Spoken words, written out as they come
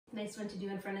nice one to do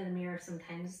in front of the mirror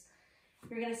sometimes.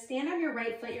 You're gonna stand on your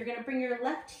right foot. You're gonna bring your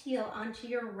left heel onto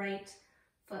your right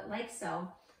foot like so.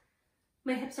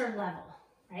 My hips are level,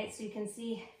 right? So you can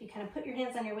see if you kind of put your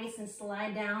hands on your waist and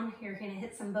slide down, you're gonna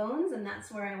hit some bones, and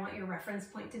that's where I want your reference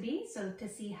point to be. So to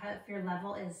see how if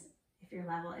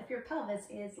your pelvis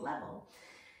is level.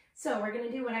 So we're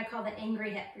gonna do what I call the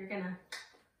angry hip. You're gonna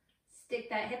stick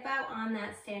that hip out on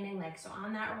that standing leg. So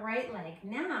on that right leg.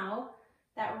 Now,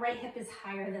 that right hip is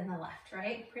higher than the left,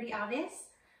 right? Pretty obvious.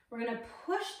 We're gonna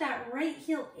push that right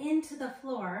heel into the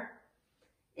floor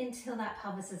until that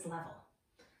pelvis is level.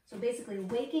 So basically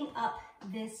waking up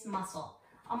this muscle,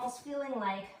 almost feeling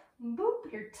like,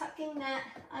 boop, you're tucking that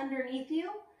underneath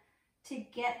you to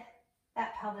get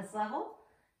that pelvis level,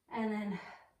 and then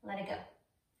let it go.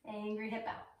 Angry hip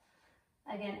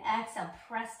out. Again, exhale,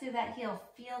 press through that heel.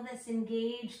 Feel this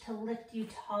engage to lift you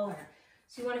taller.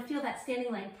 So you want to feel that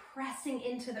standing leg pressing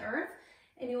into the earth,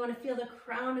 and you want to feel the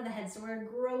crown of the head. So we're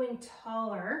growing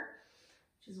taller,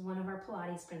 which is one of our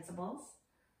Pilates principles.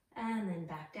 And then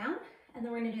back down. And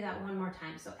then we're going to do that one more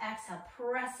time. So exhale,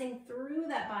 pressing through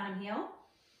that bottom heel.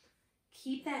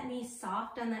 Keep that knee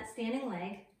soft on that standing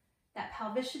leg. That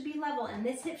pelvis should be level, and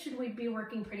this hip should be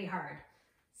working pretty hard.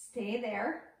 Stay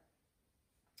there.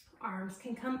 Arms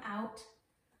can come out,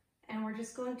 and we're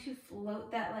just going to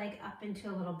float that leg up into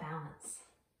a little balance.